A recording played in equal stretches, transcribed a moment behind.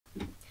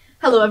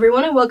Hello,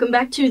 everyone, and welcome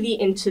back to the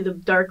Into the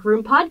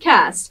Darkroom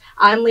podcast.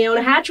 I'm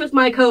Leona Hatch with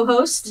my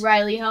co-host,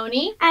 Riley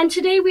Honey. And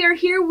today we are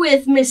here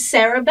with Miss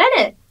Sara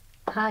Bennett.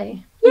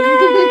 Hi.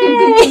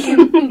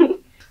 Yay!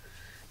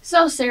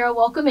 So, Sarah,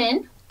 welcome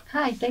in.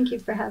 Hi, thank you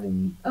for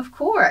having me. Of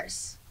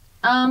course.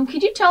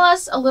 Could you tell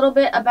us a little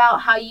bit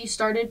about how you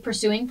started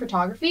pursuing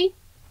photography?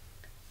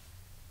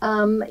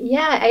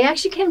 I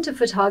actually came to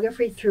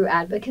photography through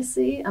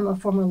advocacy. I'm a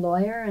former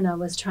lawyer, and I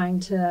was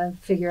trying to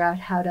figure out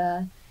how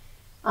to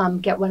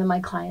get one of my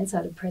clients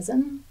out of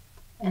prison.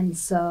 And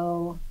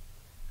so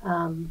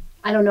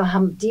I don't know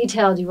how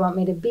detailed you want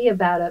me to be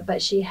about it,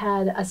 but she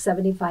had a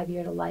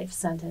 75-year-to-life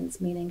sentence,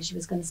 meaning she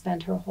was going to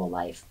spend her whole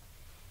life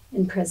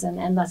in prison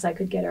unless I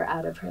could get her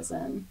out of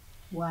prison.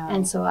 Wow.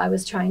 And so I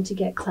was trying to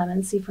get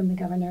clemency from the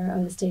governor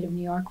of the state of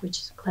New York,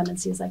 which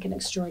clemency is like an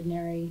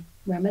extraordinary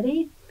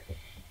remedy.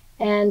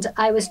 And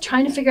I was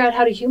trying to figure out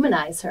how to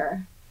humanize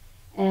her.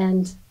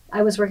 And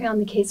I was working on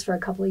the case for a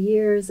couple of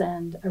years,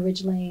 and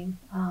originally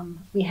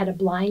we had a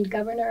blind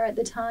governor at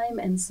the time,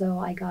 and so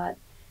I got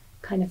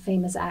kind of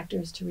famous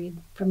actors to read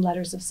from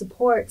letters of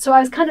support. So I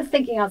was kind of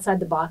thinking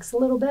outside the box a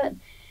little bit,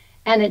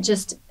 and it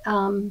just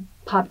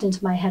popped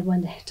into my head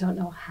one day. I don't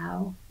know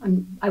how.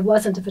 I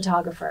wasn't a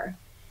photographer.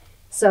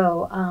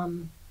 So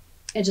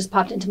it just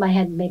popped into my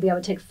head, maybe I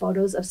would take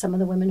photos of some of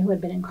the women who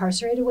had been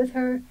incarcerated with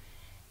her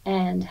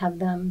and have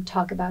them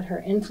talk about her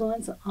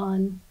influence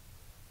on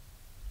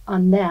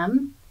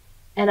them.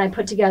 And I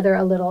put together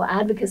a little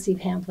advocacy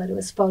pamphlet. It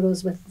was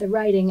photos with the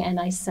writing, and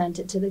I sent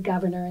it to the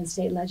governor and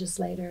state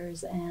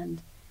legislators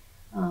and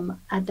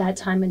at that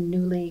time a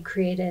newly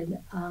created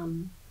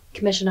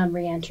Commission on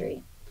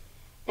Reentry.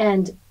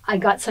 And I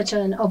got such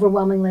an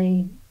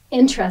overwhelmingly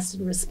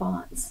interested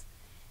response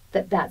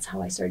that's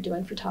how I started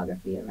doing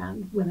photography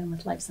around women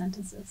with life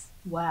sentences.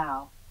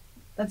 Wow.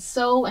 That's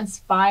so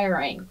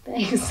inspiring.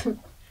 Thanks.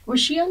 Was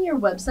she on your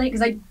website?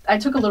 Because I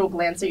took a little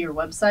glance at your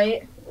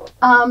website.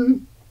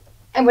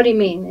 And what do you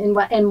mean?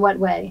 In what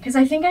way? Because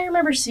I think I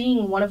remember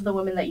seeing one of the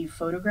women that you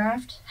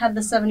photographed had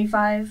the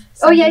 75.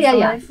 Oh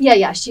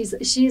yeah.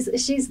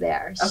 She's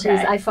there.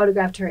 Okay. I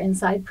photographed her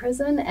inside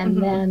prison,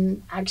 and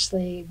then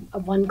actually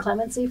won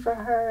clemency for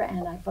her,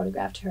 and I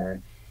photographed her.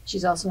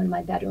 She's also in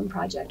my bedroom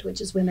project, which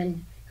is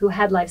women who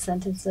had life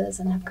sentences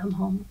and have come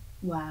home.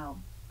 Wow.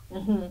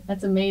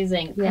 That's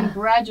amazing. Yeah.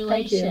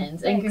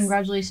 Congratulations. Thank you. And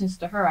congratulations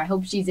to her. I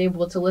hope she's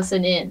able to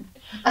listen in.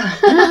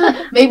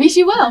 Maybe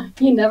she will.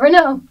 You never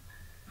know.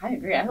 I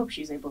agree. I hope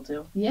she's able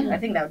to. Yeah. I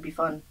think that would be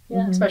fun.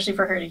 Yeah. Especially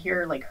for her to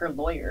hear, like, her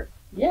lawyer.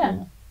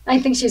 Yeah. I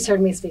think she's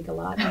heard me speak a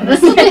lot. Where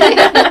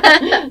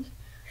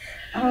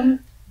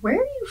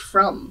are you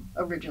from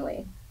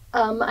originally?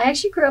 I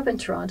actually grew up in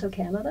Toronto,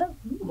 Canada,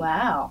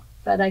 Wow.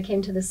 but I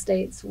came to the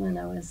States when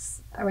I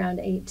was around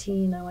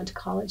 18. I went to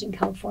college in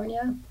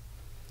California,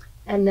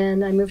 and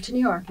then I moved to New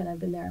York, and I've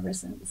been there ever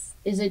since.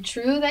 Is it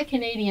true that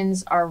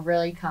Canadians are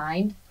really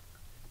kind?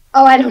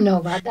 Oh, I don't know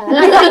about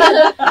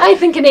that. I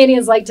think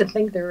Canadians like to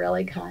think they're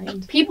really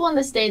kind. People in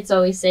the States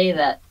always say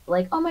that,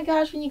 like, oh my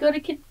gosh, when you go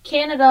to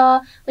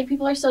Canada, like,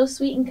 people are so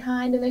sweet and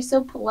kind and they're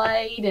so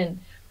polite. And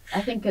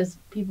I think because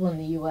people in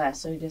the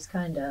U.S. are just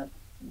kind of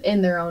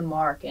in their own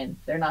mark and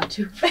they're not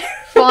too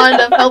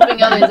fond of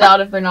helping others out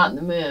if they're not in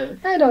the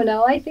mood. I don't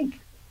know. I think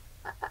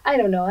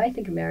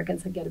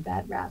Americans get a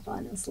bad rap,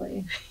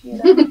 honestly. You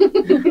know?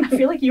 I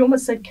feel like you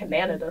almost said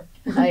Canada.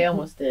 I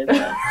almost did.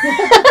 But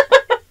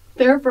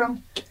they're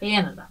from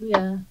Canada.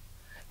 Yeah.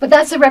 But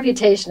that's the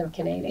reputation of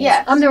Canadians.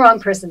 Yes. I'm the wrong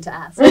person to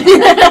ask.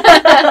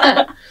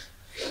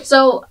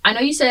 So, I know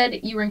you said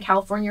you were in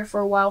California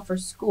for a while for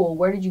school.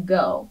 Where did you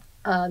go?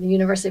 The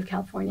University of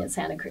California at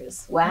Santa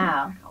Cruz.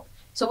 Wow.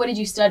 So, what did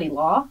you study?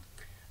 Law?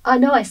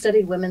 No, I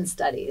studied women's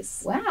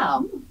studies.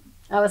 Wow.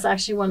 I was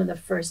actually one of the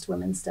first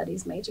women's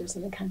studies majors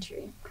in the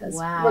country because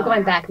Wow. we're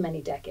going back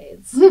many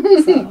decades.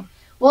 So.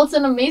 Well, it's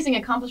an amazing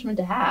accomplishment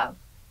to have.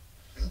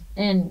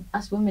 And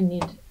us women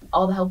need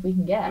all the help we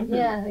can get.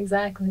 Yeah,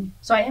 exactly.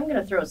 So I am going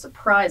to throw a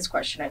surprise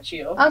question at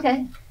you.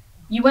 Okay.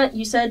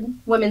 You said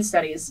women's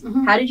studies.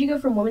 Mhm. How did you go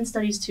from women's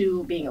studies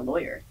to being a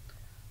lawyer?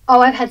 Oh,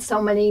 I've had so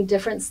many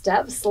different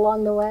steps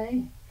along the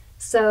way.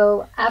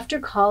 So after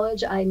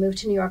college, I moved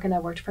to New York and I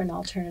worked for an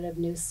alternative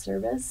news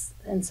service.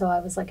 And so I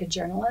was like a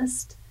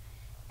journalist.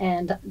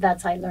 And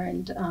that's I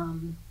learned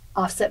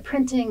offset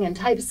printing and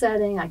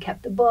typesetting. I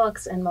kept the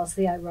books, and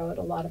mostly I wrote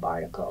a lot of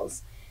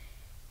articles.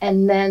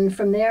 And then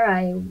from there,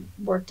 I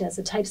worked as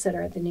a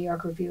typesetter at the New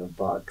York Review of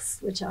Books,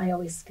 which I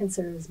always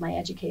consider as my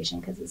education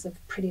because it's a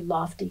pretty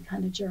lofty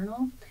kind of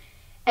journal.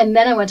 And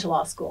then I went to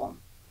law school.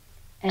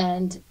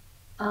 And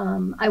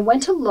I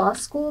went to law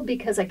school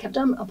because I kept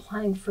on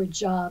applying for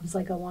jobs,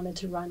 like I wanted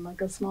to run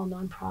like a small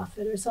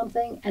nonprofit or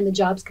something, and the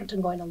jobs kept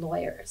on going to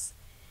lawyers.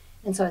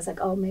 And so I was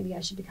like, oh, maybe I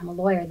should become a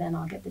lawyer, then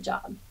I'll get the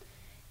job.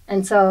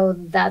 And so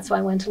that's why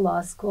I went to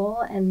law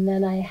school, and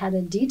then I had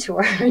a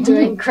detour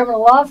doing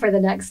criminal law for the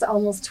next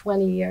almost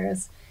 20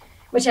 years,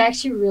 which I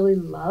actually really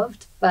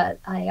loved, but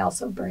I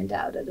also burned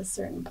out at a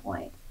certain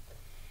point.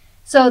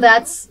 So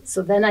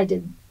then I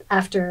did,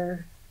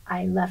 after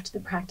I left the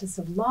practice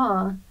of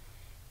law,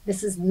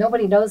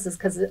 nobody knows this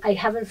because I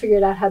haven't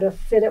figured out how to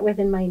fit it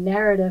within my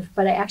narrative,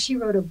 but I actually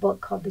wrote a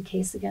book called The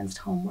Case Against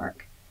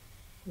Homework.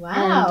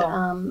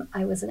 Wow. And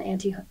I was an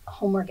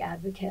anti-homework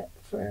advocate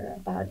for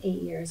about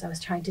 8 years. I was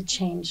trying to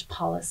change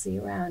policy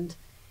around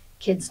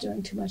kids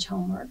doing too much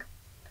homework.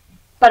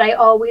 But I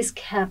always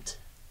kept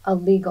a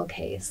legal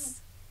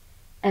case.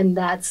 And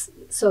that's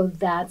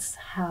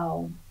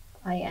how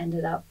I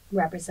ended up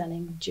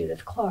representing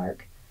Judith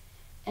Clark.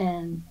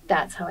 And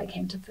that's how I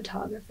came to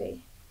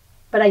photography.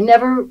 But I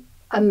never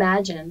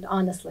imagined,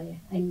 honestly,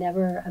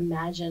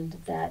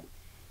 that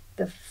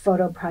the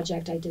photo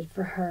project I did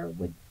for her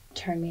would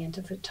turn me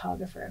into a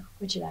photographer,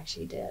 which it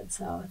actually did.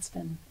 So it's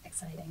been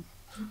exciting.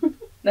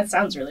 That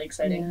sounds really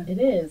exciting. Yeah. It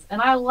is.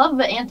 And I love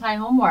the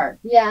anti-homework.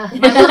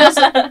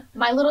 Yeah.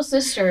 My little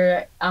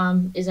sister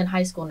is in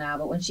high school now,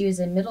 but when she was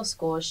in middle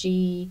school,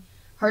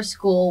 her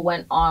school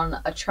went on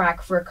a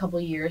track for a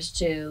couple years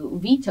to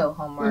veto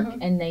homework,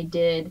 and they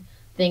did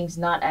things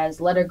not as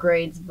letter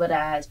grades, but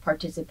as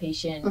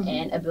participation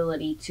and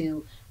ability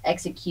to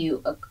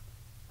execute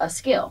a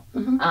skill.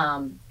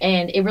 And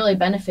it really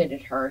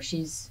benefited her.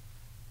 She's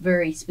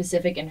very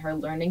specific in her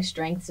learning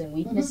strengths and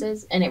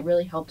weaknesses, and it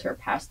really helped her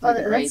pass through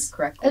the grades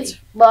correctly.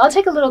 Well, I'll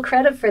take a little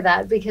credit for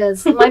that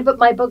because my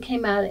book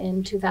came out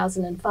in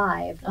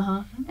 2005,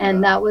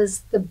 and that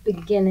was the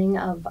beginning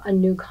of a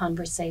new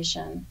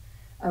conversation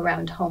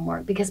around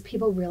homework because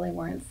people really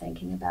weren't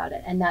thinking about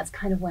it, and that's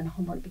kind of when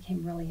homework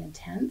became really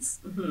intense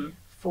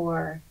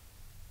for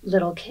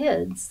little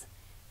kids.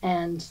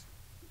 And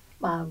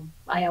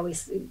I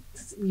always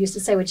used to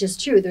say, which is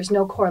true, there's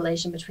no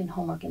correlation between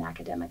homework and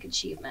academic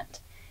achievement.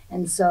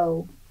 And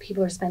so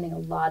people are spending a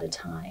lot of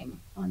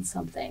time on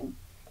something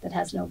that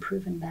has no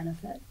proven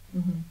benefit.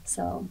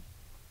 So,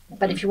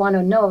 but if you want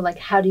to know, like,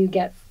 how do you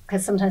get,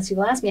 because sometimes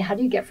people ask me, how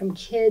do you get from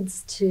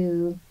kids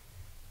to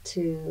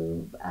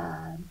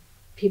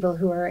people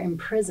who are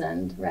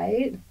imprisoned,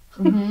 right?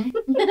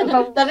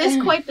 That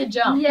is quite the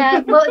jump. Yeah,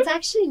 well, it's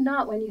actually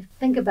not when you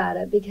think about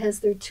it, because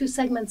there are two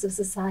segments of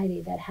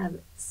society that have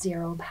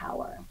zero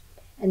power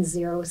and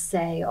zero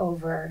say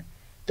over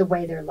the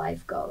way their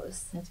life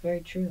goes. That's very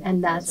true.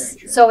 And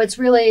so it's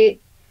really,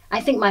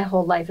 I think my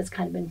whole life has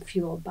kind of been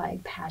fueled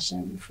by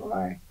passion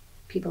for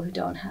people who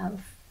don't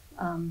have,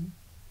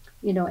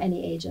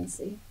 any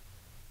agency.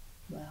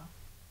 Wow.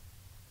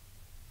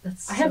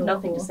 That's I have so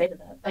nothing cool. to say to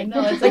that. I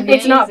know, it's like,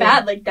 it's not amazing.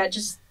 bad. Like, that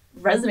just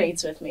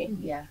resonates with me.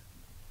 Yeah.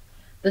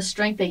 The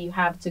strength that you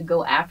have to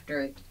go after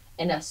it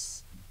and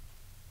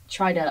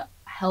try to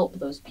help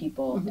those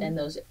people and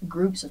those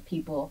groups of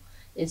people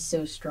is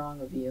so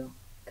strong of you,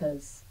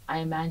 because I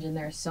imagine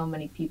there are so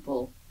many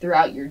people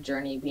throughout your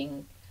journey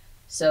being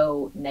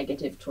so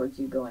negative towards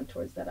you, going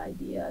towards that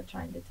idea,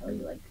 trying to tell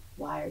you, like,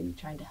 why are you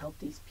trying to help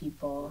these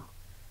people?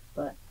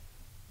 But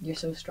you're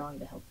so strong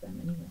to help them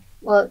anyway.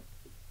 Well,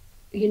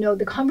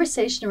 the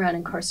conversation around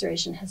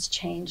incarceration has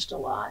changed a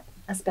lot,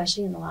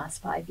 especially in the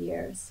last 5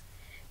 years.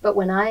 But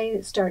when I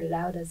started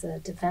out as a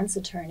defense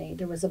attorney,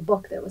 there was a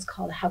book that was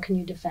called How Can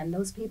You Defend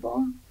Those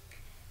People?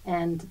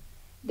 And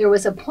there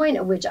was a point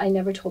at which I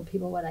never told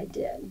people what I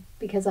did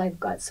because I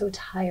got so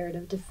tired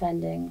of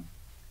defending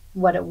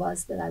what it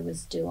was that I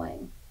was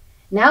doing.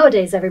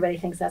 Nowadays, everybody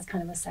thinks that's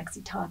kind of a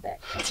sexy topic,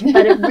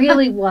 but it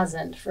really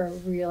wasn't for a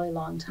really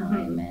long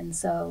time. And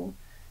so,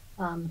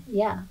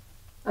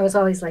 I was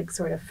always like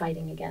sort of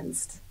fighting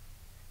against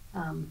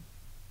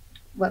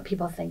what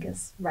people think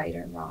is right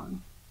or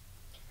wrong.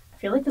 I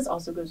feel like this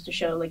also goes to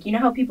show, like, you know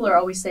how people are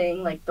always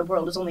saying, like, the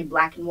world is only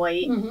black and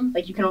white?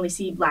 Like, you can only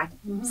see in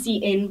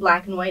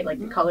black and white, like,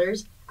 the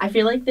colors. I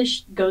feel like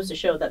this goes to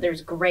show that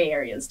there's gray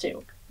areas,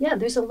 too. Yeah,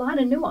 there's a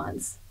lot of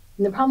nuance.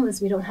 And the problem is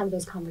we don't have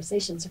those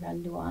conversations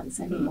around nuance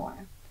anymore.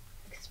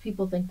 Because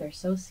people think they're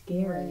so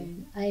scary.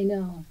 Right. I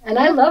know. And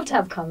I love to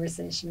have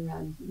conversation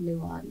around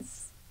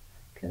nuance.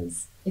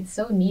 Because it's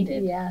so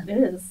needed. Yeah. It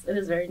is. It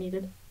is very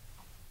needed.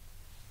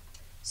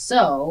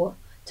 So,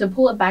 to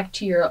pull it back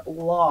to your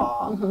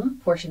law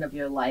portion of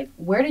your life,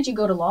 where did you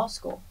go to law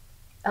school?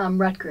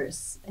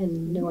 Rutgers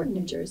in Newark,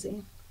 New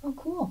Jersey. Oh,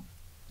 cool.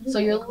 So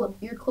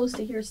you're close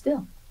to here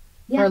still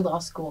Yeah. for law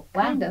school.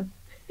 Wow. Kind of.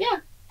 Yeah.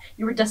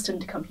 You were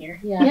destined to come here.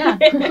 Yeah.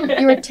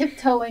 You were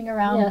tiptoeing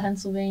around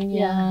Pennsylvania,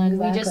 Yeah, and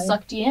we just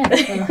sucked you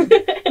in.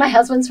 My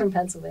husband's from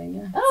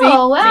Pennsylvania.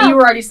 Oh, wow. So you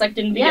were already sucked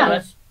in to begin Yeah.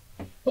 with.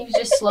 He was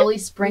just slowly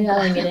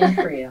sprinkling it in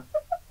for you.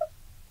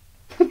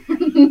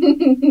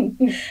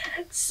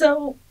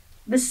 So,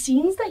 the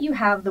scenes that you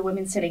have the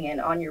women sitting in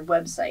on your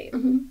website,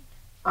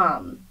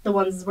 the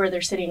ones where they're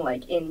sitting,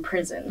 like, in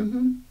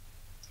prison,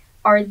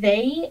 are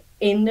they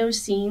in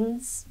those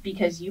scenes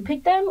because you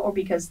picked them or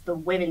because the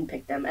women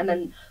picked them? And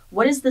then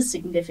what is the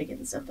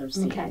significance of those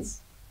scenes? Okay.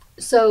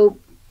 So,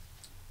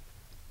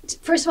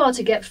 first of all,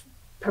 to get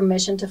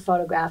permission to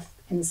photograph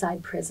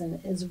inside prison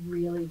is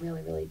really,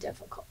 really, really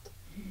difficult.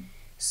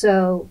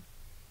 So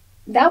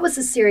that was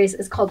a series,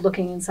 it's called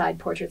Looking Inside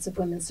Portraits of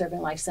Women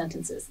Serving Life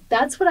Sentences.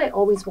 That's what I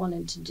always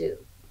wanted to do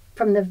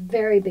from the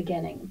very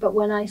beginning. But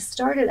when I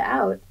started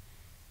out,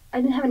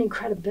 I didn't have any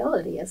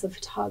credibility as a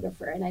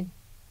photographer, and I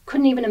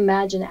couldn't even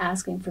imagine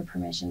asking for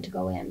permission to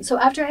go in. So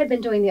after I had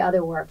been doing the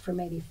other work for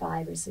maybe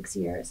 5 or 6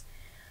 years,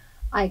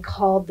 I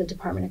called the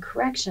Department of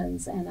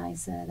Corrections and I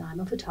said,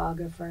 I'm a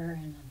photographer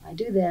and I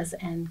do this,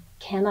 and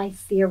can I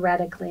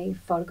theoretically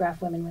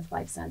photograph women with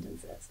life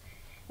sentences?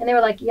 And they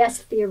were like,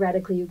 yes,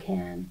 theoretically you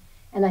can.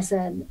 And I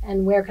said,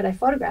 and where could I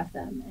photograph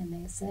them? And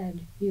they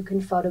said, you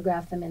can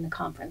photograph them in the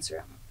conference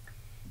room.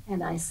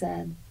 And I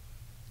said,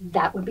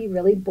 that would be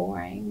really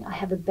boring. I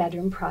have a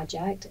bedroom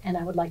project and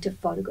I would like to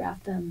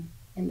photograph them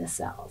in the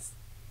cells.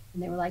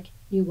 And they were like,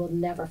 you will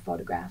never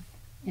photograph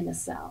in a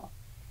cell.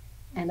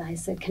 And I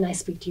said, can I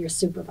speak to your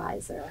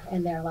supervisor?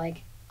 And they're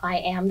like, I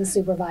am the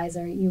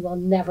supervisor. You will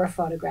never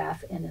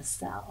photograph in a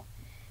cell.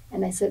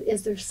 And I said,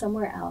 is there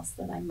somewhere else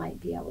that I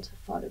might be able to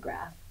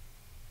photograph?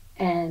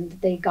 And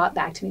they got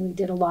back to me. We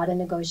did a lot of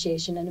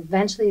negotiation. And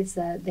eventually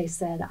they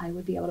said I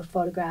would be able to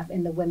photograph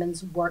in the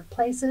women's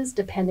workplaces,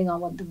 depending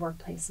on what the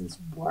workplaces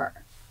were.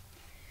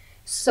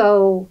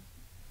 So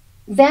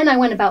then I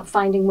went about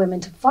finding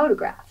women to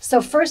photograph.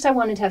 So first I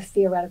wanted to have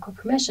theoretical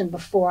permission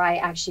before I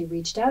actually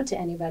reached out to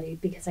anybody,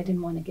 because I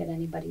didn't want to get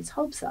anybody's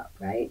hopes up,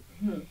 right?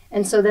 Mm-hmm.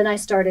 And so then I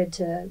started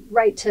to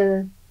write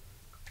to,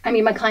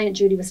 my client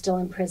Judy was still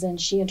in prison.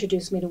 She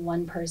introduced me to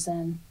one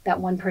person.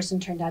 That one person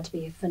turned out to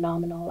be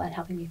phenomenal at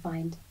helping me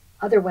find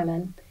other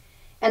women.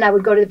 And I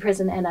would go to the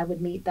prison and I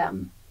would meet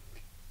them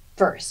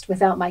first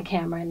without my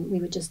camera, and we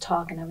would just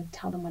talk and I would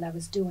tell them what I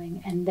was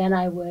doing. And then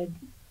I would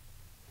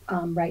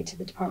write to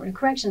the Department of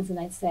Corrections and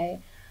I'd say,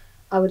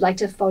 I would like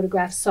to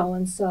photograph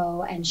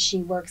so-and-so and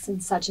she works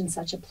in such and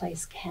such a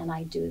place. Can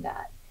I do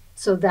that?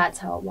 So that's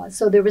how it was.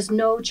 So there was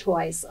no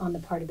choice on the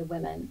part of the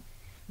women.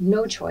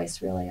 No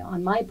choice really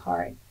on my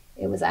part.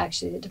 It was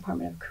actually the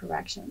Department of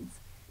Corrections.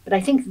 But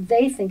I think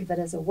they think of it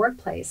as a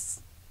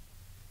workplace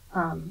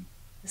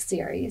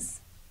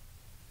series.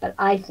 But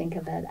I think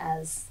of it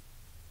as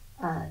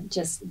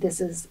just,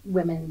 this is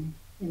women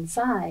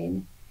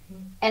inside.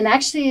 And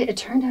actually, it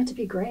turned out to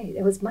be great.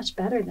 It was much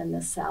better than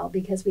the cell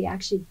because we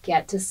actually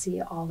get to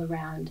see all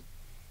around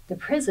the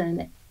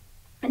prison.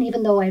 And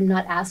even though I'm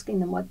not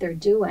asking them what they're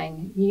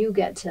doing, you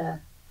get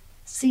to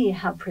see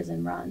how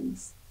prison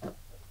runs.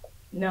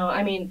 No,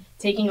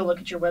 taking a look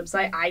at your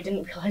website, I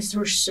didn't realize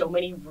there were so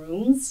many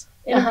rooms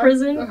in a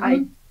prison.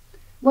 Mm-hmm.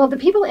 Well, the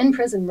people in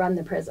prison run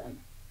the prison.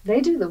 They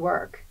do the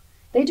work.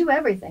 They do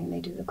everything. They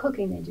do the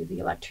cooking. They do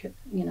the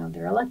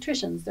they're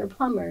electricians, they're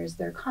plumbers,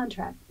 they're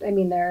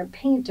they're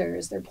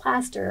painters, they're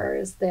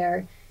plasterers,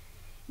 they're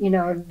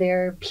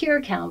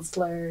peer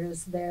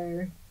counselors.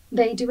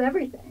 They do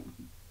everything.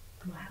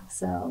 Wow.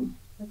 So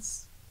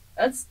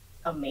that's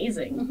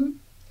amazing. Mm-hmm.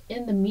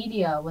 In the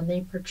media, when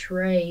they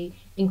portray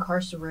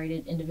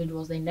incarcerated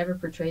individuals, they never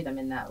portray them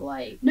in that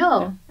light.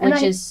 No.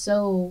 Which is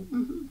so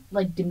mm-hmm.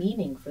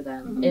 Demeaning for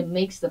them. Mm-hmm. It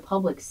makes the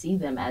public see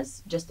them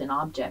as just an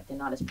object and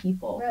not as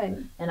people. Right.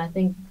 And I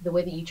think the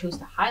way that you chose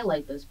to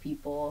highlight those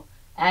people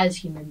as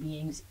human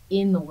beings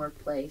in the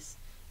workplace,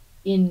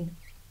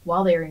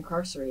 while they're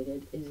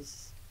incarcerated,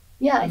 is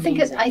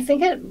amazing. I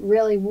think it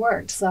really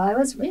worked. So I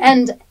was,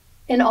 and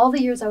in all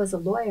the years I was a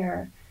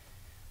lawyer,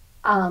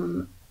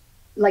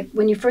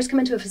 when you first come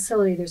into a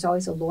facility, there's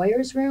always a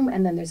lawyer's room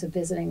and then there's a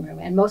visiting room.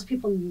 And most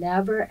people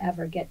never,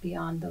 ever get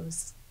beyond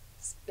those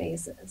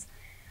spaces.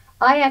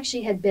 I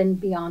actually had been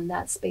beyond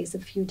that space a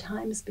few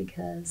times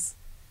because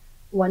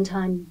one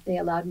time they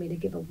allowed me to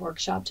give a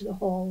workshop to the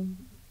whole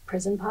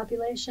prison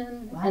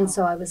population. Wow. And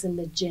so I was in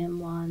the gym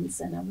once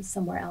and I was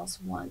somewhere else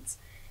once.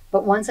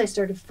 But once I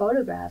started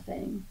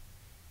photographing,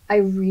 I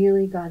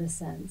really got a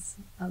sense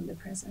of the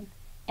prison.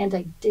 And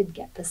I did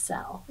get the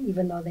cell,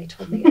 even though they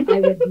told me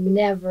I would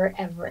never,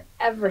 ever,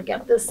 ever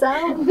get the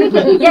cell.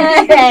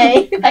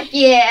 Yay! Heck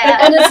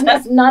yeah! And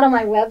it's not on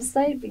my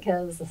website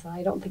because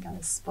I don't think I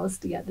was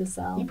supposed to get the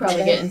cell. You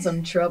probably get in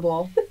some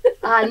trouble.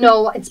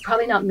 No, it's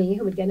probably not me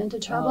who would get into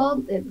trouble.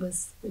 Oh.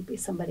 It'd be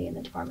somebody in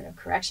the Department of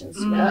Corrections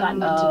who would have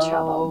gotten into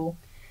trouble.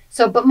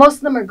 So, but most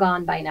of them are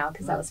gone by now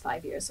because that was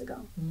 5 years ago.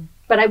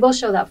 But I will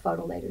show that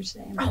photo later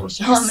today. I'm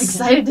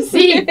excited to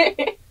see.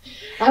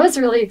 I was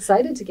really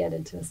excited to get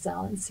into a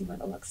cell and see what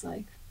it looks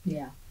like.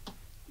 Yeah.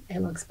 It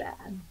looks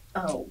bad.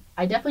 Oh,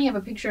 I definitely have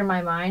a picture in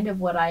my mind of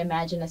what I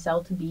imagine a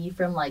cell to be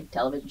from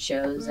television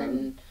shows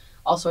and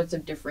all sorts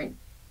of different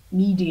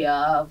media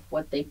of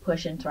what they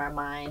push into our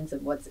minds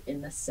of what's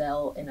in the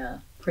cell in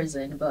a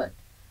prison, but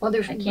I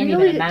can't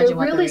even imagine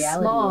what the reality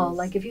small.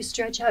 is. If you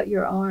stretch out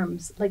your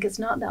arms, it's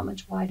not that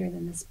much wider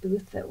than this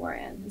booth that we're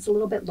in. It's a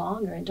little bit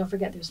longer, and don't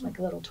forget there's a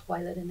little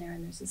toilet in there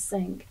and there's a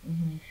sink.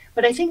 Mm-hmm.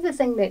 But I think the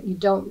thing that you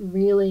don't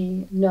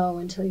really know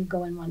until you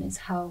go in one is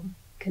how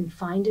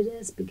confined it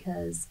is,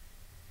 because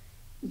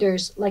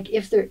there's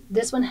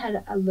this one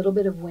had a little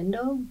bit of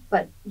window,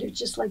 but there's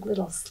just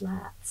little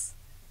slats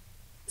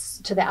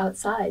to the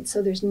outside,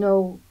 so there's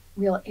no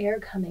real air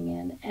coming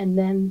in, and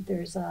then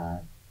there's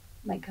a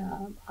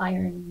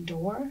iron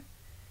door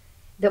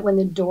that when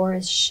the door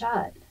is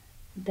shut,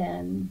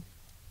 then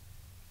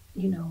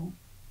you're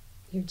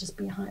just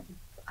behind.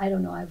 I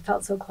don't know, I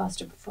felt so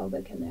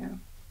claustrophobic in there.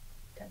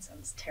 That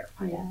sounds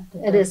terrifying.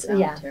 Yeah, it is.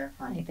 Yeah,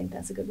 terrifying. I think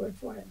that's a good word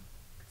for it.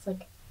 It's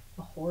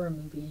a horror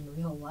movie in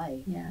real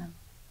life. Yeah.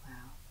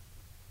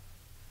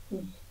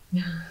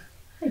 Wow.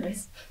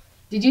 Anyways.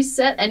 Did you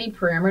set any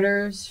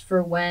parameters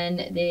for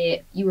when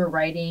you were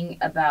writing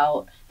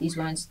about these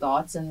women's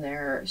thoughts and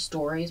their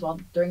stories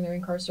during their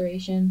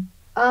incarceration?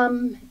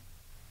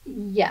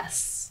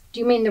 Yes. Do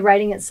you mean the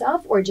writing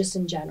itself or just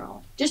in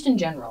general? Just in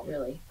general,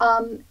 really.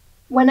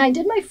 When I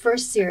did my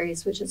first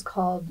series, which is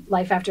called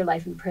Life After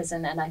Life in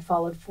Prison, and I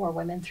followed 4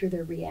 women through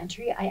their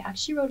reentry, I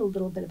actually wrote a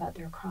little bit about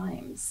their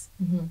crimes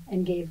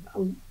and gave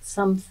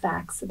some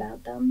facts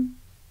about them.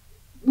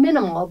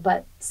 Minimal,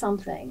 but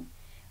something.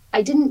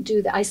 I didn't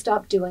do that. I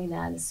stopped doing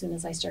that as soon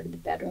as I started the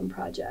Bedroom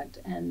Project.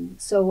 And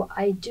so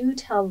I do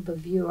tell the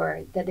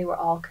viewer that they were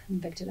all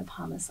convicted of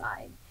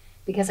homicide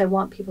because I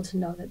want people to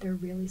know that they're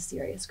really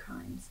serious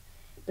crimes.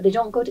 But I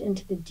don't go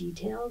into the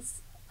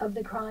details of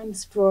the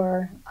crimes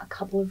for a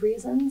couple of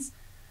reasons.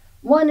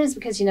 One is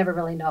because you never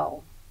really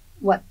know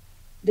what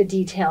the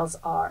details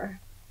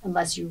are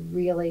unless you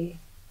really,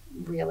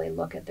 really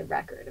look at the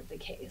record of the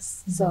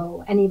case.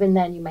 So, and even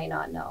then you may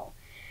not know.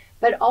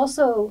 But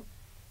also,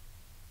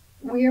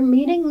 we're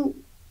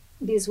meeting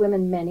these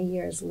women many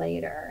years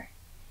later,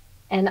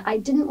 and I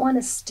didn't want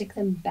to stick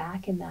them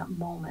back in that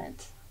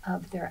moment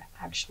of their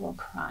actual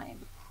crime,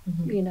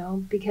 you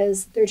know,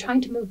 because they're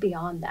trying to move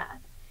beyond that.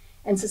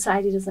 And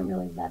society doesn't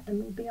really let them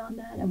move beyond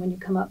that. And when you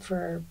come up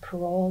for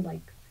parole,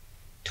 like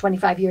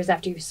 25 years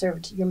after you've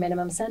served your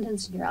minimum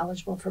sentence and you're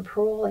eligible for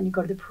parole and you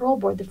go to the parole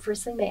board, the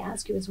first thing they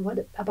ask you is,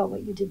 what about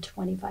what you did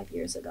 25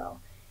 years ago?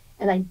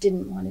 And I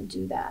didn't want to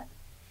do that.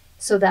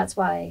 So that's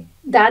why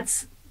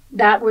that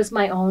was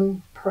my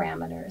own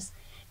parameters.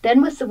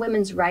 Then with the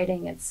women's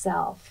writing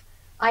itself,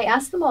 I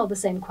asked them all the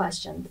same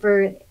question.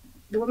 For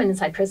the women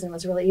inside prison, it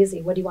was really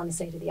easy. What do you want to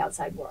say to the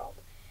outside world?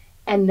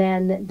 And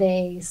then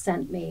they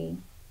sent me,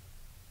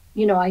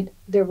 you know,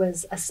 there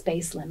was a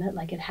space limit,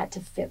 like it had to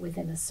fit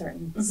within a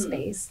certain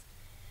space.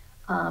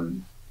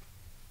 And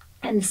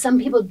some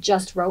people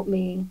just wrote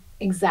me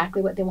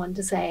exactly what they wanted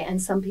to say,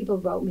 and some people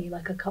wrote me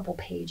like a couple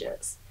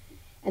pages.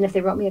 And if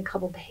they wrote me a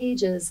couple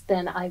pages,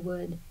 then I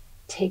would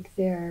take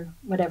their,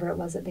 whatever it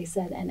was that they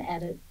said, and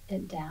edit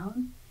it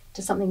down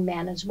to something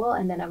manageable,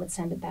 and then I would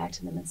send it back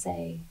to them and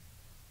say,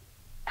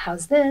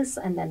 how's this?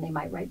 And then they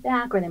might write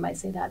back, or they might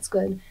say, that's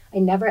good. I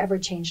never ever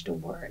changed a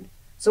word.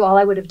 So all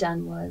I would have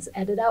done was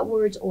edit out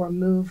words or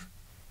move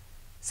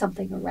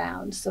something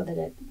around so that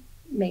it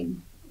made,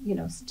 you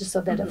know, just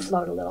so that it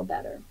flowed a little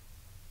better.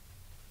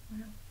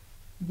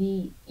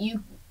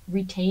 You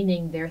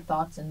retaining their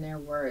thoughts and their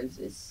words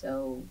is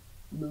so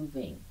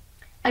moving.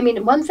 I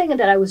mean, one thing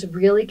that I was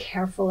really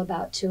careful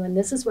about too, and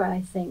this is where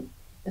I think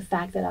the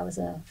fact that I was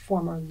a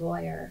former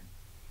lawyer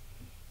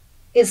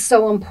is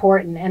so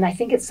important. And I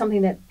think it's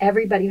something that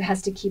everybody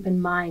has to keep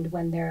in mind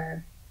when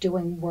they're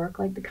doing work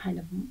like the kind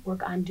of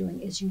work I'm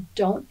doing, is you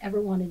don't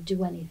ever want to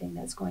do anything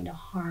that's going to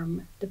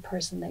harm the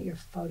person that you're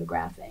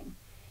photographing.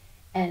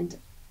 And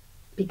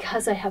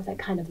because I have that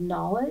kind of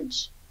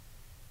knowledge,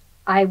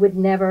 I would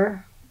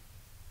never,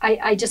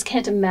 I just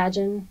can't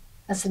imagine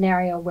a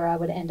scenario where I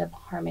would end up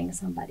harming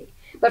somebody.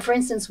 But for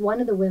instance,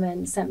 one of the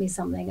women sent me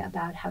something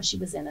about how she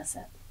was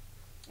innocent.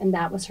 And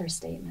that was her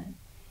statement.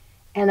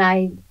 And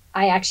I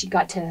actually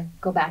got to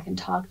go back and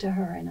talk to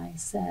her, and I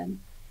said,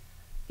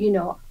 you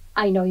know,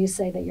 I know you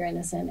say that you're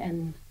innocent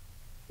and,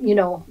 you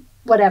know,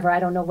 whatever, I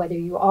don't know whether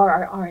you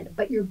are or aren't,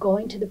 but you're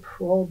going to the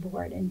parole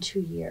board in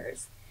 2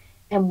 years.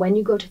 And when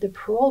you go to the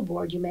parole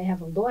board, you may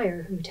have a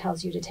lawyer who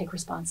tells you to take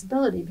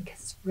responsibility because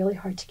it's really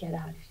hard to get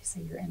out if you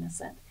say you're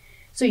innocent.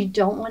 So you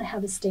don't want to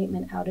have a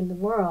statement out in the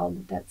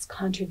world that's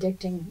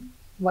contradicting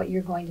what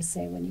you're going to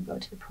say when you go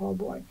to the parole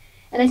board.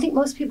 And I think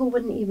most people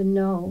wouldn't even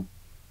know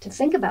to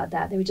think about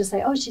that. They would just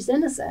say, oh, she's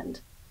innocent.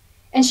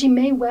 And she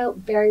may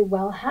very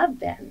well have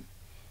been,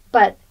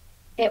 but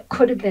it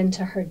could have been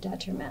to her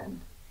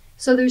detriment.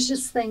 So there's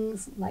just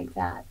things like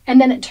that.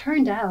 And then it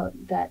turned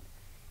out that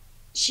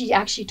she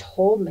actually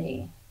told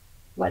me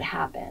what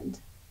happened.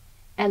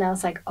 And I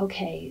was like,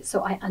 okay,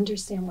 so I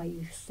understand why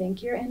you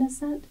think you're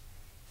innocent.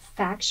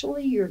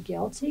 Factually, you're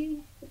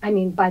guilty. I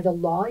mean, by the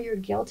law, you're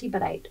guilty,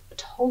 but I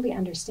totally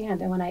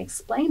understand. And when I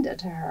explained it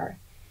to her,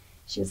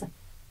 she was like,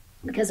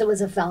 because it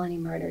was a felony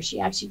murder, she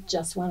actually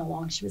just went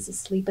along. She was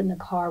asleep in the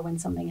car when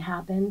something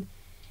happened.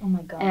 Oh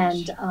my gosh.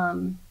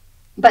 And,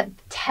 but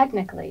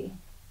technically,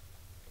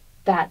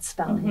 that's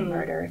felony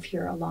murder if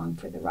you're along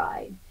for the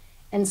ride.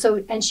 And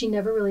so, and she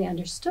never really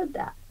understood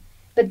that.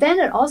 But then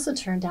it also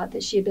turned out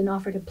that she had been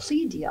offered a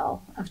plea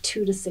deal of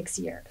 2 to 6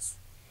 years.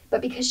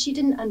 But because she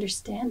didn't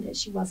understand that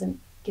she wasn't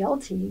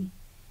guilty,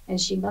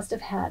 and she must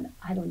have had,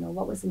 I don't know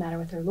what was the matter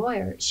with her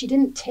lawyer, she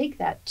didn't take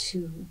that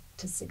 2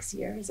 to 6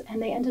 years,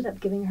 and they ended up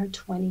giving her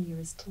 20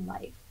 years to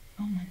life.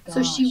 Oh my gosh.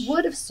 So she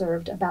would have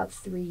served about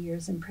 3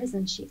 years in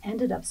prison. She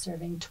ended up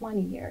serving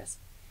 20 years.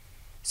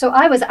 So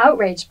I was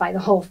outraged by the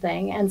whole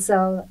thing. And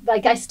so,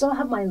 like, I still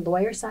have my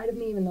lawyer side of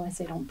me, even though I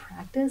say I don't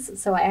practice.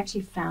 So I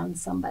actually found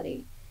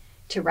somebody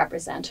to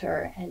represent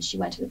her, and she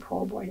went to the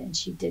parole board, and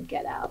she did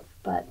get out.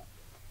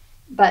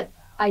 But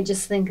I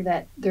just think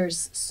that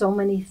there's so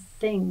many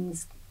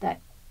things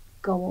that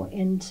go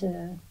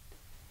into,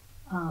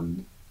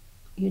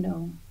 you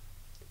know,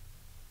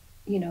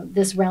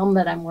 this realm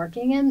that I'm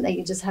working in, that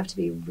you just have to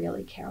be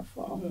really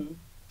careful. Mm-hmm.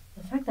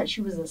 The fact that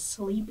she was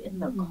asleep in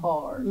the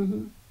car,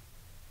 Mm-hmm.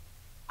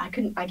 I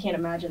can't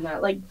imagine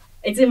that. Like,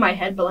 it's in my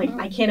head, but like,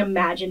 Mm-hmm. I can't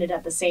imagine it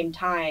at the same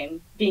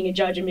time, being a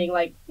judge and being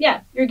like,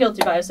 yeah, you're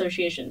guilty by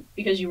association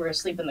because you were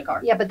asleep in the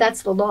car. Yeah, but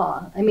that's the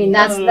law. I mean,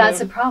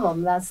 that's a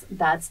problem.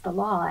 That's the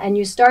law. And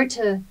you start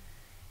to,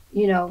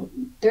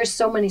 there's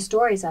so many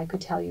stories I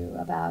could tell you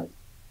about.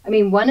 I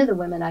mean, one of the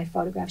women I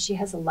photographed, she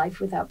has a life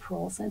without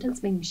parole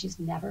sentence, meaning she's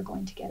never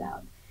going to get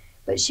out.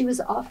 But she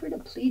was offered a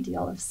plea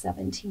deal of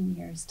 17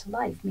 years to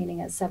life,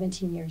 meaning at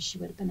 17 years she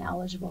would have been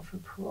eligible for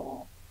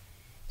parole.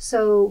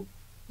 So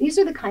these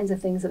are the kinds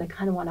of things that I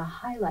kind of want to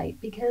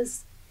highlight,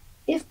 because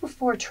if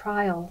before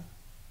trial,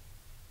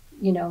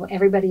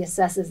 everybody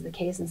assesses the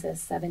case and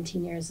says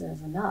 17 years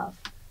is enough,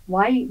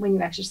 why, when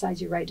you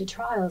exercise your right to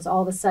trial, is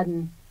all of a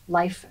sudden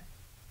life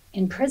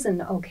in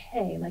prison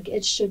okay? Like,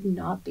 it should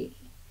not be.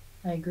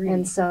 I agree.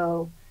 And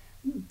so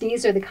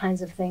these are the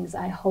kinds of things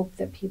I hope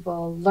that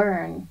people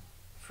learn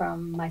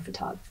from my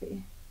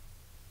photography.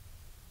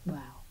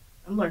 Wow.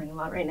 I'm learning a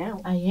lot right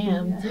now. I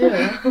am,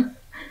 too.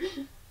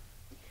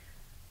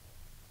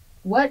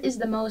 What is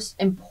the most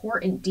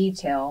important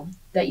detail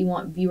that you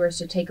want viewers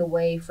to take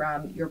away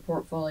from your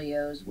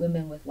portfolio's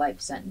Women with Life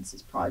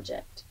Sentences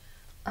project?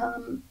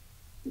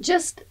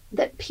 Just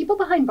that people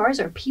behind bars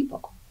are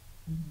people,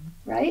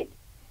 right?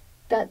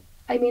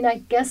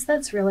 I guess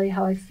that's really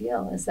how I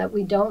feel, is that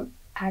we don't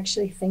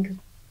actually think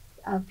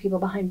of people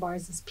behind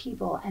bars as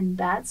people, and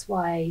that's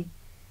why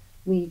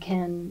we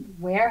can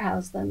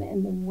warehouse them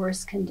in the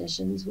worst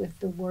conditions with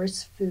the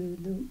worst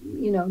food.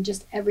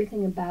 Just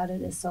everything about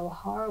it is so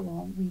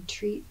horrible. We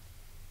treat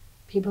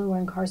people who are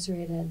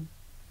incarcerated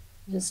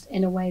just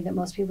in a way that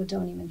most people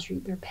don't even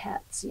treat their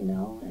pets,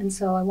 And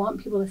so I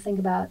want people to think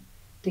about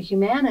the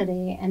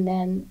humanity and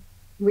then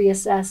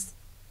reassess,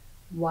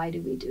 why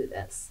do we do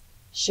this?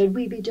 Should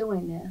we be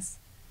doing this?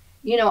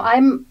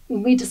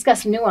 We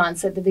discussed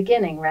nuance at the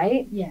beginning,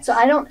 right? Yes. So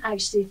I don't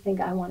actually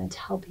think I want to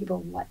tell people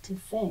what to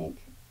think.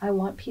 I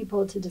want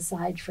people to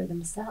decide for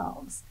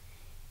themselves.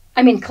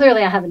 I mean,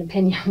 clearly I have an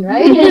opinion,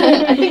 right?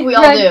 I think we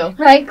all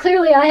do. Right?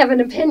 Clearly I have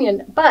an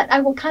opinion. But I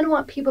will kind of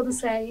want people to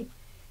say,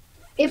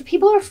 if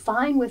people are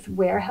fine with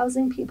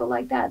warehousing people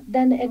like that,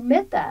 then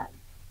admit that.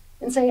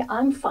 And say,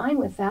 I'm fine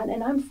with that,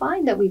 and I'm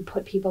fine that we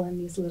put people in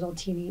these little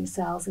teeny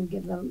cells and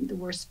give them the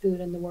worst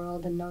food in the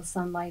world and no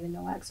sunlight and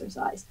no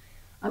exercise.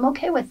 I'm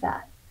okay with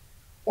that.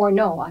 Or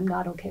no, I'm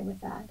not okay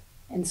with that.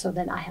 And so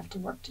then I have to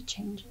work to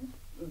change it.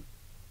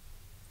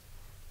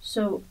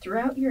 So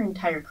throughout your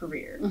entire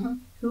career,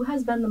 who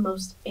has been the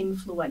most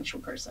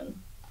influential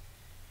person?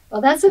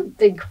 Well, that's a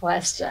big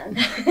question.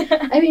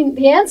 I mean,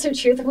 the answer,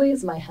 truthfully,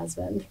 is my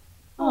husband.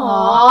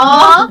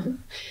 Aww.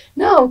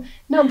 No,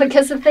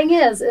 because the thing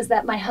is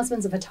that my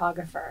husband's a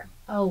photographer.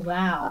 Oh,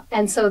 wow.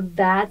 And so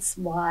that's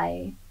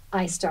why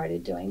I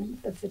started doing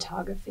the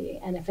photography.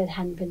 And if it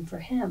hadn't been for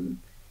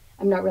him,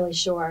 I'm not really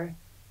sure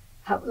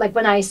how, like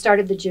when I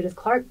started the Judith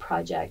Clark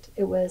project,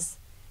 it was,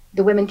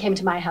 the women came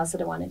to my house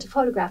that I wanted to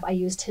photograph. I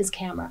used his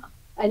camera.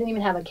 I didn't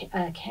even have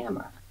a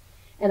camera.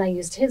 And I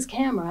used his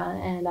camera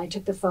and I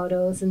took the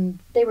photos and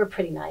they were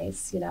pretty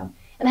nice, And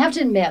I have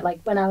to admit,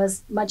 like when I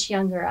was much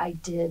younger, I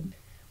did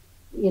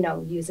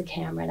use a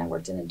camera, and I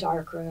worked in a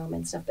darkroom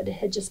and stuff, but it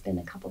had just been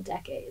a couple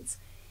decades.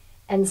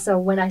 And so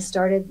when I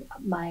started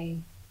my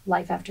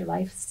Life After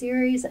Life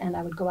series, and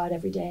I would go out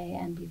every day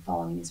and be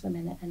following these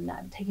women, and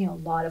I'm taking a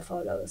lot of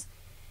photos,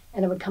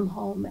 and I would come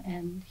home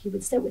and he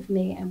would sit with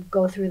me and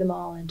go through them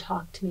all and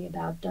talk to me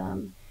about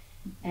them.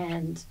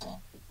 And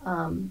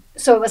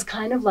so it was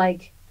kind of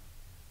like,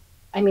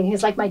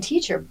 he's like my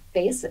teacher,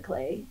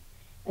 basically.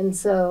 And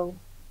so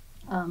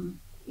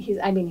he's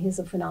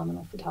a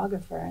phenomenal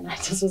photographer, and I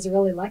just was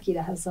really lucky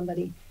to have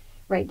somebody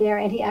right there.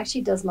 And he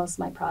actually does most of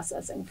my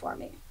processing for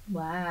me.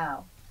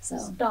 Wow. So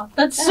Stop.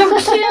 That's so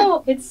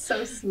cute. it's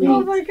so sweet.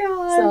 Oh my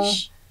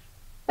gosh.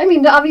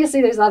 So,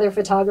 obviously there's other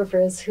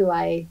photographers who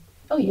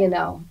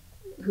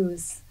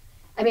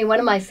one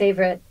of my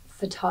favorite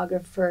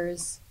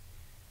photographers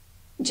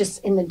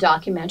just in the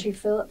documentary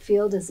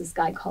field is this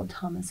guy called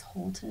Thomas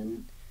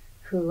Holton,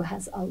 who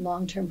has a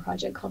long-term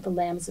project called The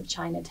Lambs of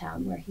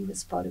Chinatown, where he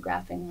was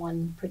photographing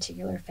one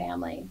particular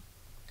family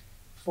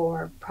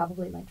for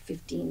probably like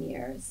 15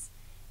 years.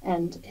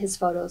 And his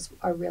photos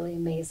are really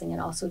amazing, and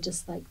also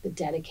just like the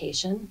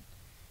dedication.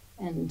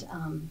 And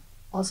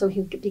also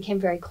he became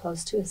very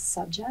close to his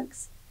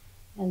subjects.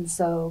 And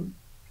so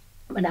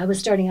when I was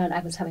starting out, I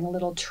was having a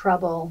little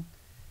trouble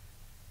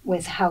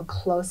with how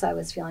close I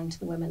was feeling to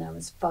the women I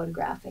was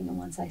photographing. And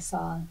once I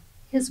saw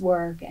his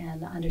work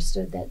and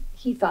understood that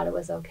he thought it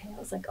was okay, I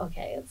was like,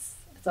 okay, it's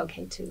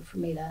okay too for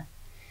me to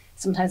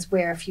sometimes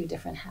wear a few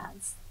different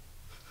hats.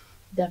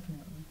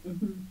 Definitely.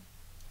 Mm-hmm.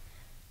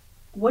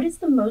 What is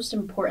the most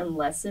important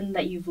lesson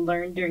that you've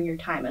learned during your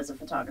time as a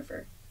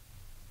photographer?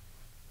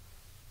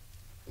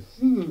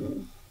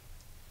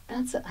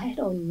 I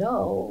don't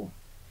know.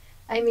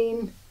 I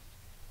mean,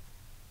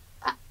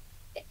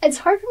 It's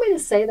hard for me to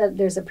say that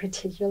there's a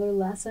particular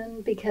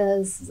lesson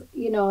because,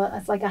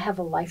 it's like I have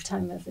a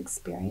lifetime of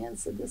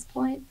experience at this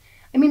point.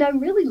 I mean, I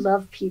really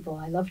love people.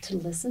 I love to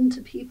listen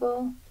to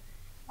people.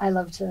 I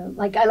like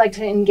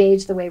to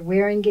engage the way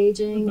we're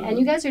engaging. Mm-hmm. And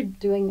you guys are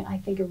doing, I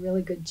think, a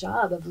really good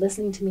job of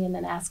listening to me and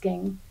then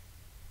asking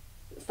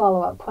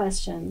follow-up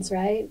questions,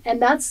 right?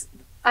 And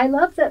I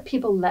love that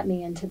people let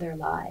me into their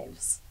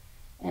lives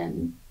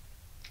and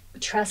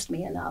trust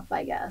me enough,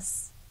 I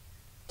guess,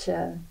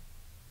 to,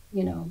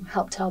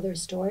 help tell their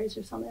stories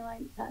or something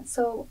like that.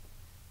 So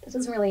that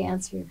doesn't really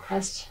answer your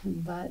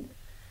question, but...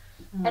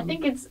 I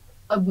think it's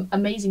an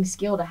amazing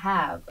skill to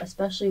have,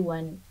 especially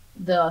when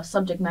the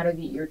subject matter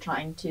that you're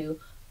trying to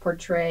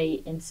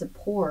portray and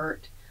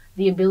support,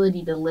 the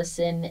ability to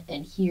listen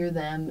and hear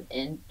them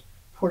and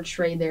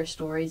portray their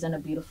stories in a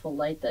beautiful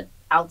light that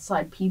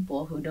outside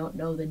people who don't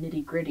know the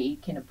nitty-gritty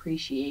can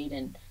appreciate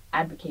and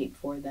advocate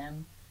for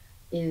them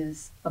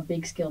is a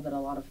big skill that a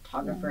lot of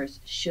photographers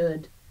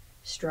should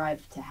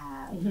strive to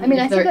have. I mean,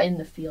 if I they're think in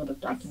the field of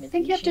documentation. I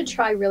think you have to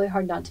try really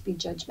hard not to be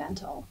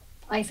judgmental.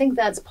 I think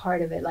that's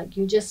part of it. Like,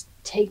 you just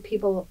take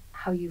people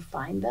how you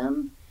find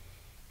them,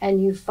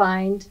 and you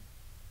find,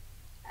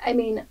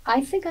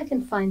 I think I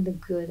can find the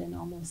good in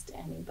almost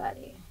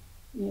anybody,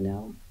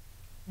 and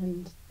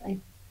it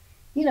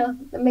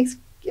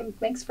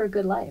makes for a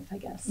good life, I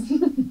guess.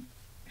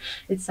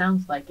 It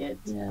sounds like it.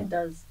 Yeah. It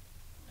does.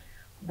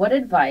 What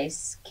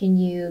advice can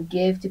you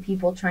give to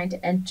people trying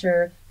to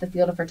enter the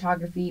field of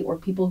photography or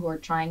people who are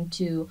trying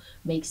to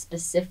make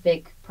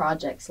specific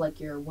projects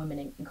like your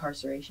women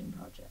incarceration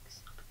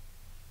projects?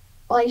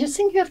 Well, I just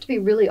think you have to be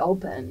really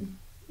open,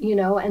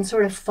 and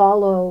sort of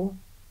follow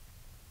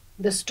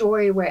the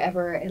story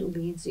wherever it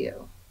leads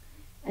you.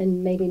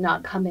 And maybe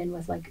not come in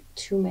with like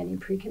too many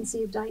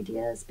preconceived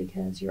ideas,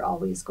 because there's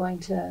always going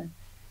to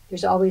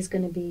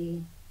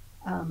be,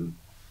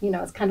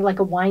 it's kind of like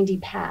a windy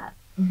path.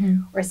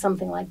 Mm-hmm. Or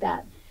something like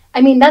that.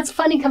 I mean, that's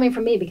funny coming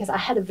from me because I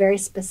had a very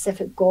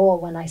specific goal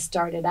when I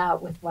started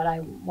out with what I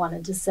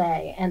wanted to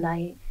say, and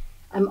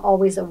I'm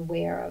always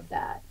aware of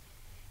that.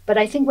 But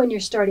I think when you're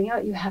starting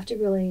out, you have to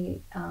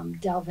really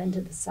delve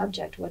into the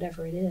subject,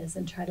 whatever it is,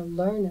 and try to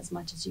learn as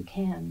much as you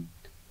can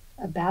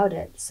about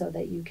it so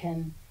that you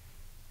can,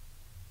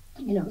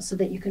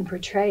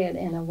 portray it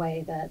in a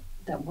way that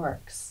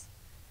works.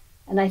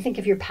 And I think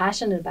if you're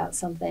passionate about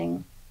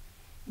something,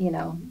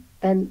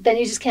 then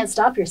you just can't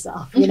stop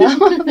yourself,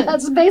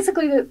 That's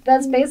basically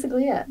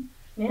it.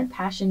 Yeah,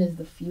 passion is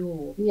the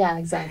fuel. Yeah,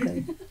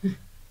 exactly.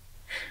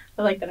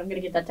 I like that. I'm going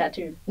to get that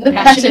tattooed. The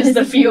passion is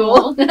the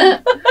fuel.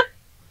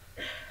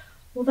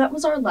 Well, that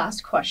was our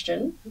last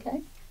question.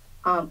 Okay.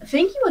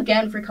 Thank you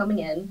again for coming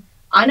in.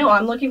 I know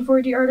I'm looking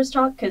forward to your artist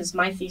talk because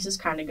my thesis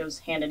kind of goes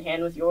hand in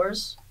hand with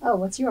yours. Oh,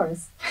 what's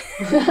yours?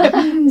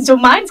 So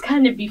mine's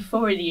kind of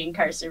before the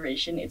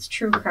incarceration. It's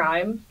true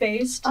crime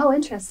based. Oh,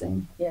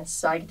 interesting. Yes,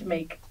 so I get to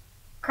make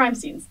crime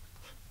scenes.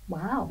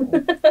 Wow.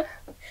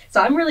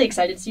 So I'm really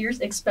excited to see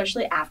yours,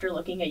 especially after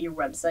looking at your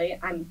website.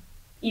 I'm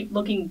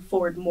looking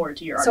forward more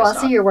to your artist So I'll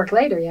talk. see your work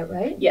later, yeah,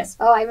 right? Yes.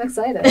 Oh, I'm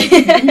excited.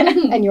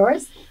 And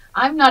yours?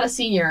 I'm not a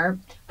senior,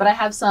 but I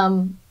have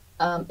some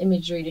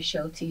imagery to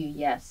show to you,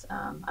 yes.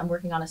 I'm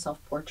working on a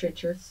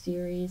self-portraiture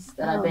series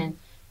that I've been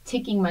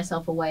ticking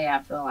myself away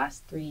after the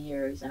last 3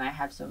 years, and I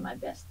have some of my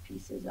best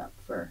pieces up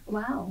for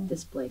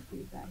display for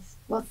you guys.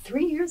 Well,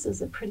 3 years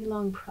is a pretty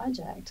long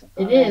project.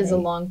 It is a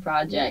long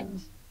project.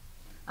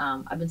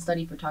 Yeah. I've been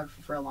studying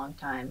photography for a long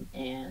time,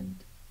 and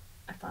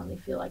I finally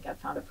feel like I've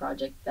found a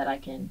project that I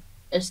can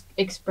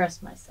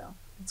express myself.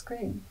 That's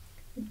great.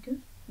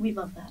 Good. We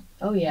love that.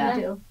 Oh, yeah.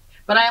 We do.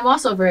 But I am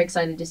also very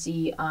excited to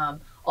see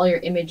all your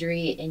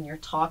imagery in your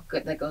talk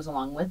that goes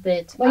along with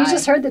it. Well, you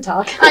just heard the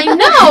talk. I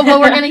know, but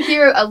we're going to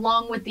hear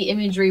along with the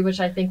imagery, which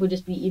I think would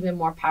just be even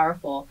more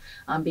powerful,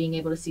 being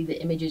able to see the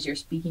images you're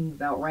speaking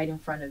about right in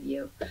front of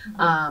you.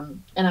 Mm-hmm.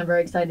 And I'm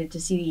very excited to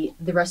see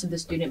the rest of the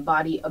student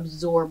body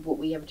absorb what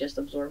we have just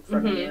absorbed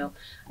from you.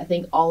 I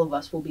think all of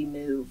us will be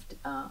moved.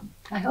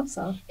 I hope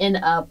so. In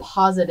a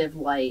positive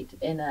light,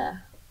 in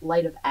a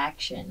light of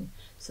action,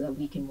 so that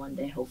we can one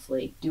day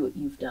hopefully do what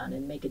you've done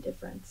and make a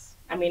difference.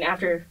 I mean,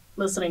 after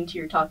listening to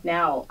your talk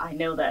now, I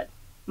know that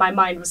my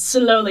mind was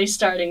slowly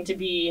starting to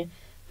be,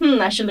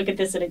 I should look at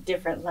this in a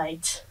different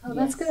light. Oh,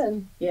 that's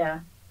good.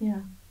 Yeah. Yeah.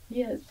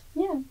 Yes.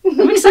 Yeah.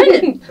 I'm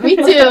excited. Me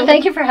too.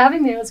 Thank you for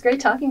having me. It was great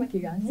talking with you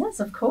guys. Yes,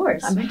 of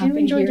course. I'm I happy do to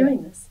enjoy hear doing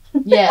it. this.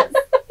 Yes.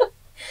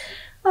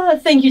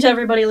 Thank you to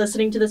everybody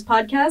listening to this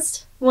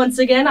podcast. Once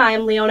again, I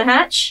am Leona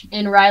Hatch.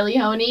 And Riley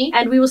Honey.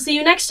 And we will see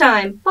you next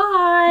time.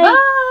 Bye.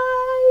 Bye.